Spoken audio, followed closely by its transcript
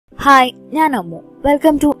Hi, ഞാൻ Ammu.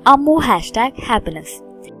 Welcome to Ammu #happiness.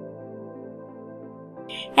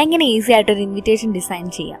 എങ്ങനെ easy ആയിട്ടൊരു ഇൻവിറ്റേഷൻ ഡിസൈൻ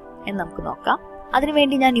ചെയ്യാം എന്ന് നമുക്ക് നോക്കാം.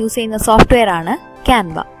 അതിനുവേണ്ടി ഞാൻ യൂസ് ചെയ്യുന്ന സോഫ്റ്റ്വെയർ ആണ്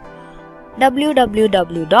canva.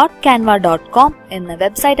 www.canva.com എന്ന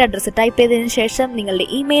വെബ്സൈറ്റ് അഡ്രസ്സ് ടൈപ്പ് ചെയ്തതിനു ശേഷം നിങ്ങളുടെ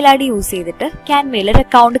ഇമെയിൽ ID യൂസ് ചെയ്തിട്ട് canvaയിൽ ഒരു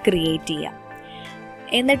അക്കൗണ്ട് ക്രിയേറ്റ് ചെയ്യാം.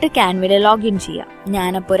 എന്നിട്ട് canvaയിൽ ലോഗിൻ ചെയ്യാം.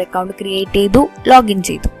 ഞാനപ്പോൾ ഒരു അക്കൗണ്ട് ക്രിയേറ്റ് ചെയ്തു, ലോഗിൻ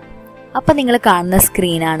ചെയ്തു. അപ്പം നിങ്ങൾ കാണുന്ന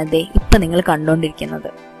സ്ക്രീനാണിതേ ഇപ്പം നിങ്ങൾ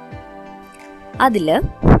കണ്ടുകൊണ്ടിരിക്കുന്നത്. അതില്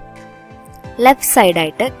ലെഫ്റ്റ്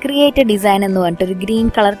സൈഡായിട്ട് ക്രിയേറ്റ് ഡിസൈൻ എന്ന് പറഞ്ഞിട്ടൊരു ഗ്രീൻ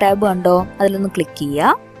കളർ ടാബ് കണ്ടോ? അതിലൊന്ന് ക്ലിക്ക്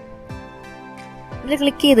ചെയ്യുക. ഇതിൽ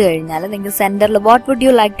ക്ലിക്ക് ചെയ്ത് കഴിഞ്ഞാൽ നിങ്ങൾക്ക് സെന്ററിൽ what would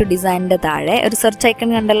you like to ഡിസൈനിന്റെ താഴെ ഒരു സെർച്ച് ഐക്കൺ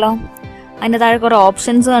കണ്ടല്ലോ. അതിന്റെ താഴെ കുറെ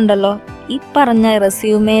ഓപ്ഷൻസ് കണ്ടല്ലോ. ഈ പറഞ്ഞ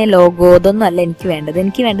റെസ്യൂമേ, ലോഗോ ഇതൊന്നും അല്ല എനിക്ക് വേണ്ടത്.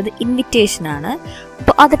 എനിക്ക് വേണ്ടത് ഇൻവിറ്റേഷൻ ആണ്.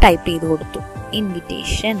 അപ്പോൾ അത് ടൈപ്പ് ചെയ്ത് കൊടുത്തു.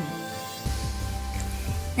 ഇൻവിറ്റേഷൻ.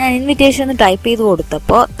 ഞാൻ ഇൻവിറ്റേഷൻ എന്ന് ടൈപ്പ് ചെയ്ത്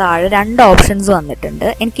കൊടുത്തപ്പോൾ താഴെ 2 ഓപ്ഷൻസ് വന്നിട്ടുണ്ട്.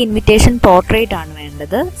 എനിക്ക് ഇൻവിറ്റേഷൻ പോർട്രേറ്റ് ആണ്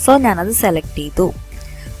വേണ്ടത്. സോ ഞാനത് സെലക്ട് ചെയ്തു.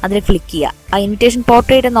 അതിൽ ക്ലിക്ക് ചെയ്യുക. ആ ഇൻവിറ്റേഷൻ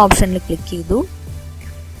പോർട്രേറ്റ് എന്ന ഓപ്ഷനിൽ ക്ലിക്ക് ചെയ്തു.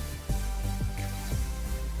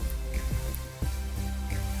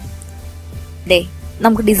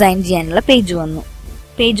 നമുക്ക് ഡിസൈൻ ചെയ്യാനുള്ള പേജ് വന്നു.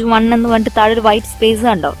 പേജ് 1 എന്ന് പറഞ്ഞിട്ട് താഴെ ഒരു വൈറ്റ് സ്പേസ്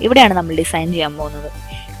കണ്ടോ? ഇവിടെയാണ് നമ്മൾ ഡിസൈൻ ചെയ്യാൻ പോകുന്നത്.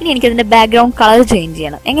 ഇനി എനിക്കതിന്റെ ബാക്ക്ഗ്രൗണ്ട് കളർ ചേഞ്ച്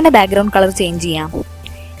ചെയ്യണം. എങ്ങനെ ബാക്ക്ഗ്രൗണ്ട് കളർ ചേഞ്ച് ചെയ്യാം?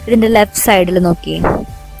 ഇതിന്റെ ലെഫ്റ്റ് സൈഡിൽ നോക്കിയേ,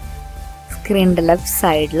 സ്ക്രീനിന്റെ ലെഫ്റ്റ്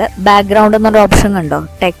സൈഡിൽ ബാക്ക്ഗ്രൗണ്ട് എന്നൊരു ഓപ്ഷൻ കണ്ടോ?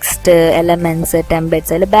 Text, elements,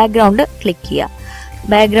 templates. അതിൽ ബാക്ക്ഗ്രൗണ്ട് ക്ലിക്ക് ചെയ്യുക.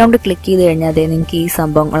 ബാക്ക്ഗ്രൗണ്ട് ക്ലിക്ക് ചെയ്ത് കഴിഞ്ഞാൽ നിങ്ങൾക്ക് ഈ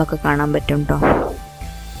സംഭവങ്ങളൊക്കെ കാണാൻ പറ്റും കേട്ടോ.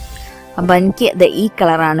 അപ്പം എനിക്ക് ഈ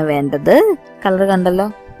കളറാണ് വേണ്ടത്. കളർ കണ്ടല്ലോ,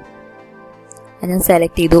 ഞാൻ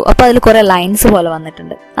സെലക്ട് ചെയ്തു. അപ്പോൾ അതിൽ കുറേ ലൈൻസ് പോലെ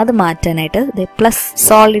വന്നിട്ടുണ്ട്. അത് മാറ്റാനായിട്ട് പ്ലസ്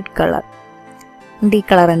സോളിഡ് കളർ, ഈ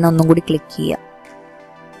കളർ തന്നെ ഒന്നും കൂടി ക്ലിക്ക് ചെയ്യുക.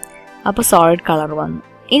 അപ്പോൾ സോളിഡ് കളർ വന്നു.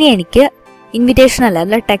 ഇനി എനിക്ക് ഇൻവിറ്റേഷൻ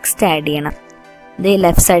അല്ല ടെക്സ്റ്റ് ആഡ് ചെയ്യണം. ഇതേ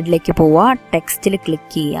ലെഫ്റ്റ് സൈഡിലേക്ക് പോവുക, ടെക്സ്റ്റിൽ ക്ലിക്ക്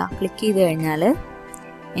ചെയ്യുക. ക്ലിക്ക് ചെയ്ത് കഴിഞ്ഞാൽ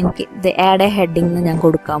എനിക്ക് ഇത് ആഡ് എ ഹെഡിങ് ഞാൻ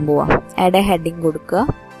കൊടുക്കാൻ പോവാം. ആഡ് എ ഹെഡിങ് കൊടുക്കുക.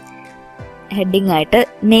 ഹെഡിങ് ആയിട്ട്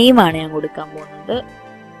നെയിമാണ് ഞാൻ കൊടുക്കാൻ പോകുന്നത്.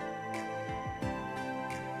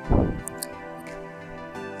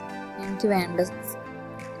 എനിക്ക് വേണ്ട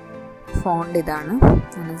ഫോണ്ട് ഇതാണ്.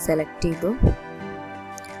 ഞാൻ സെലക്ട് ചെയ്തു.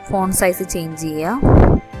 ഫോണ്ട് സൈസ് ചേഞ്ച് ചെയ്യുക.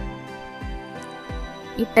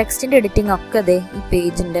 ഈ ടെക്സ്റ്റിന്റെ എഡിറ്റിംഗ് ഒക്കെ അതെ ഈ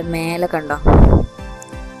പേജിന്റെ മേലെ കണ്ടോ,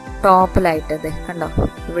 ടോപ്പിലായിട്ട് അതെ കണ്ടോ,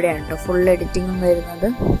 ഇവിടെയാണ് കേട്ടോ ഫുൾ എഡിറ്റിംഗും വരുന്നത്.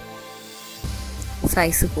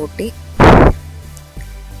 സൈസ് കൂട്ടി.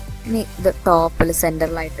 ഇനി ഇത് ടോപ്പിൽ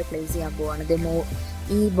സെന്ററിലായിട്ട് പ്ലേസ് ചെയ്യാൻ പോവാണ്. ഇത്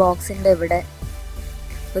ഈ ബോക്സിന്റെ ഇവിടെ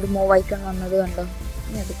ഒരു മൂവ് ഐക്കൺ വന്നത് കണ്ടോ?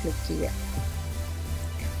 ഇനി അത് ക്ലിക്ക് ചെയ്യുക.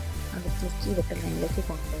 അത് ക്ലിക്ക് ചെയ്തിട്ട് മേലേക്ക്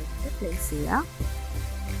കൊണ്ടുപോയിട്ട് പ്ലേസ് ചെയ്യുക.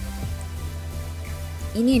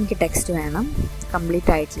 ഇനി എനിക്ക് ടെക്സ്റ്റ് വേണം,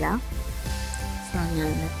 കംപ്ലീറ്റ് ആയിട്ടില്ല. സോ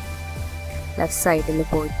ഞാൻ ലെഫ്റ്റ് സൈഡിൽ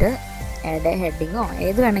പോയിട്ട് ആഡ് എ ഹെഡിങ്ങോ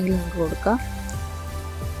ഏത് വേണമെങ്കിലും നിങ്ങൾക്ക് കൊടുക്കാം.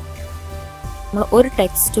 നമ്മൾ ഒരു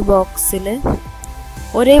ടെക്സ്റ്റ് ബോക്സിൽ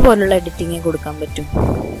ഒരേപോലുള്ള എഡിറ്റിങ്ങേ കൊടുക്കാൻ പറ്റും.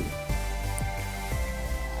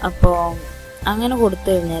 അപ്പോൾ അങ്ങനെ കൊടുത്തു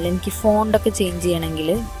കഴിഞ്ഞാൽ എനിക്ക് ഫോണ്ടൊക്കെ ചേഞ്ച് ചെയ്യണമെങ്കിൽ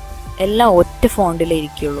എല്ലാം ഒറ്റ ഫോണ്ടിലേ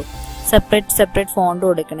ഇരിക്കുള്ളൂ. സെപ്പറേറ്റ് ഫോണ്ട്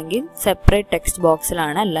കൊടുക്കണമെങ്കിൽ സെപ്പറേറ്റ് ടെക്സ്റ്റ്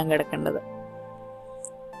ബോക്സിലാണ് എല്ലാം കിടക്കേണ്ടത്.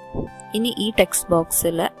 ഇനി ഈ ടെക്സ്റ്റ്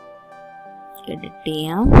ബോക്സിൽ എഡിറ്റ്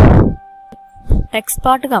ചെയ്യാം. ടെക്സ്റ്റ്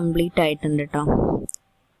പാർട്ട് കംപ്ലീറ്റ് ആയിട്ടുണ്ട് കേട്ടോ.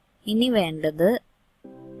 ഇനി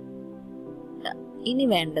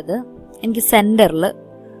വേണ്ടത് എനിക്ക് സെന്ററിൽ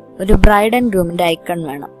ഒരു ബ്രൈഡ് ആൻഡ് ഗ്രൂമിന്റെ ഐക്കൺ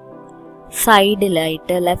വേണം.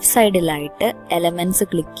 സൈഡിലായിട്ട് ലെഫ്റ്റ് സൈഡിലായിട്ട് എലമെന്റ്സ്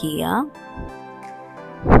ക്ലിക്ക് ചെയ്യുക.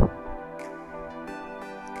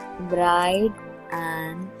 ബ്രൈഡ്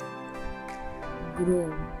ആൻഡ്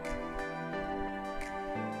ഗ്രൂം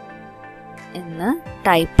എന്ന്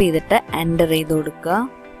ടൈപ്പ് ചെയ്തിട്ട് എൻ്റർ ചെയ്ത് കൊടുക്കുക.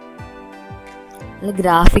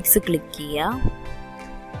 ഗ്രാഫിക്സ് ക്ലിക്ക് ചെയ്യുക.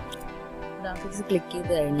 ഗ്രാഫിക്സ് ക്ലിക്ക്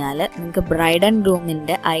ചെയ്ത് കഴിഞ്ഞാൽ നിങ്ങൾക്ക് ബ്രൈഡ് ആൻഡ്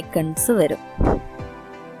ഗ്രൂമിൻ്റെ ഐക്കൺസ് വരും.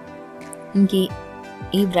 എനിക്ക്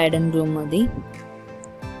ഈ ബ്രൈഡ് ആൻഡ് ഗ്രൂം മതി.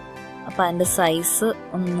 അപ്പം അതിൻ്റെ സൈസ്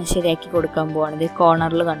ഒന്ന് ശരിയാക്കി കൊടുക്കാൻ പോവാണ്. ഈ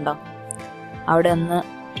കോർണറിൽ കണ്ടോ, അവിടെ ഒന്ന്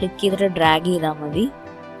ക്ലിക്ക് ചെയ്തിട്ട് ഡ്രാഗ് ചെയ്താൽ മതി.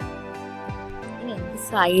 ഇനി എനിക്ക്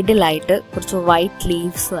സൈഡിലായിട്ട് കുറച്ച് വൈറ്റ്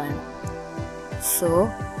ലീവ്സ് വേണം. So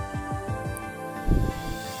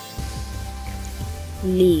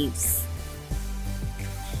leaves.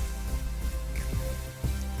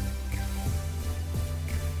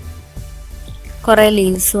 കുറെ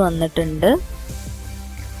ലീവ്സ് വന്നിട്ടുണ്ട്.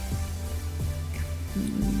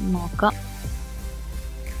 നോക്കാം.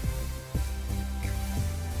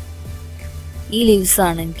 ഈ ലീവ്സ്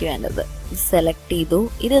ആണ് എനിക്ക് വേണ്ടത്. സെലക്ട് ചെയ്തു.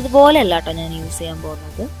 ഇത് ഇതുപോലെ അല്ല കേട്ടോ ഞാൻ യൂസ് ചെയ്യാൻ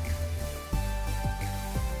പോകുന്നത്.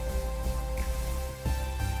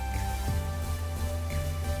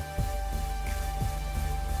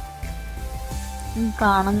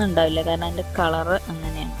 കാണുന്നുണ്ടാവില്ല കാരണം അതിൻ്റെ കളറ്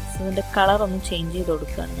അങ്ങനെയാണ്. സോ ഇതിൻ്റെ കളർ ഒന്ന് ചേഞ്ച് ചെയ്ത്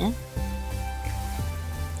കൊടുക്കുകയാണ് ഞാൻ.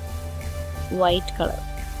 വൈറ്റ് കളർ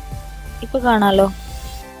ഇപ്പൊ കാണാലോ.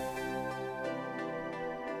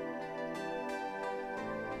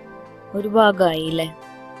 ഒരു ഭാഗമായില്ലേ.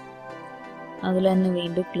 അതിൽ തന്നെ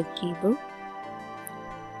വീണ്ടും ക്ലിക്ക് ചെയ്തു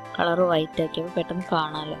കളറ് വൈറ്റ് ആക്കിയപ്പോൾ പെട്ടെന്ന്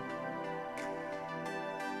കാണാലോ.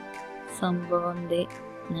 സംഭവം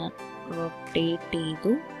ഞാൻ റൊട്ടേറ്റ്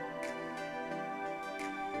ചെയ്തു.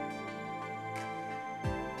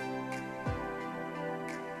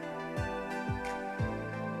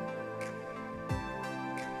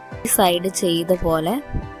 ഈ സൈഡ് ചെയ്ത പോലെ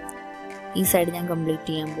ഈ സൈഡ് ഞാൻ കംപ്ലീറ്റ്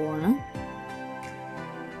ചെയ്യാൻ പോവാണ്.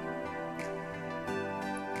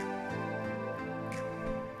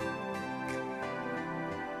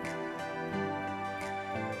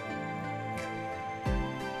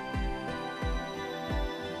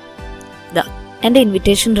 എൻ്റെ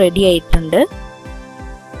ഇൻവിറ്റേഷൻ റെഡി ആയിട്ടുണ്ട്.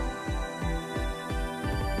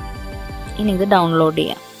 ഇനി ഇത് ഡൗൺലോഡ്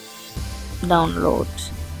ചെയ്യാം. ഡൗൺലോഡ്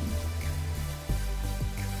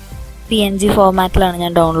PNG ഫോർമാറ്റിലാണ്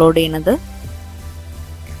ഞാൻ ഡൗൺലോഡ് ചെയ്യുന്നത്.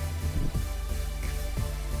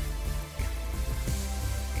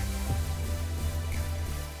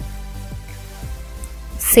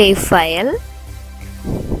 Save file.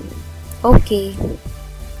 ഓക്കെ,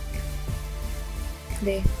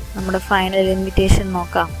 നമ്മുടെ ഫൈനൽ ഇൻവിറ്റേഷൻ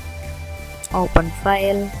നോക്കാം. Open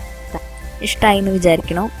file. ഇഷ്ടമായി എന്ന്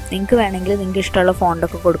വിചാരിക്കണം. നിങ്ങൾക്ക് വേണമെങ്കിൽ നിങ്ങൾക്ക് ഇഷ്ടമുള്ള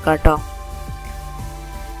ഫോണ്ടൊക്കെ കൊടുക്കാം കേട്ടോ.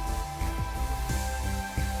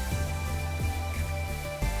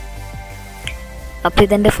 അപ്പോൾ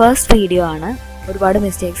ഇതെൻ്റെ ഫസ്റ്റ് വീഡിയോ ആണ്. ഒരുപാട്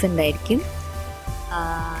മിസ്റ്റേക്സ് ഉണ്ടായിരിക്കും.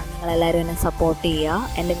 നിങ്ങളെല്ലാവരും എന്നെ സപ്പോർട്ട് ചെയ്യുക.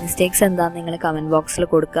 എൻ്റെ മിസ്റ്റേക്സ് എന്താണെന്ന് നിങ്ങൾ കമൻറ്റ് ബോക്സിൽ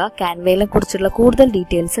കൊടുക്കുക. ക്യാൻവയെ കുറിച്ചുള്ള കൂടുതൽ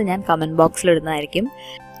ഡീറ്റെയിൽസ് ഞാൻ കമൻറ്റ് ബോക്സിൽ ഇടുന്നതായിരിക്കും.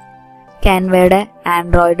 ക്യാൻവയുടെ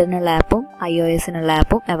ആൻഡ്രോയിഡിനുള്ള ആപ്പും iOSനുള്ള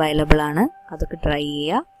ആപ്പും അവൈലബിൾ ആണ്. അതൊക്കെ ട്രൈ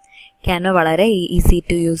ചെയ്യുക. ക്യാൻവ വളരെ ഈസി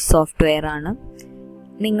ടു യൂസ് സോഫ്റ്റ്വെയർ ആണ്.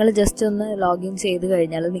 നിങ്ങൾ ജസ്റ്റ് ഒന്ന് ലോഗിൻ ചെയ്ത്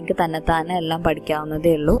കഴിഞ്ഞാൽ നിങ്ങൾക്ക് തന്നെത്താനെ എല്ലാം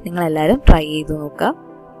പഠിക്കാവുന്നതേ ഉള്ളൂ. നിങ്ങളെല്ലാവരും ട്രൈ ചെയ്ത് നോക്കുക.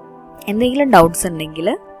 എന്തെങ്കിലും ഡൗട്ട്സ് ഉണ്ടെങ്കിൽ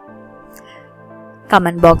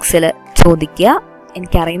കമൻറ്റ് ബോക്സിൽ ചോദിക്കുക.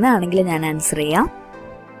 എനിക്കറിയുന്നതാണെങ്കിൽ ഞാൻ ആൻസർ ചെയ്യാം.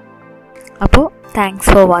 അപ്പോൾ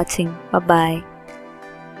താങ്ക്സ് ഫോർ വാച്ചിങ്. ബൈ.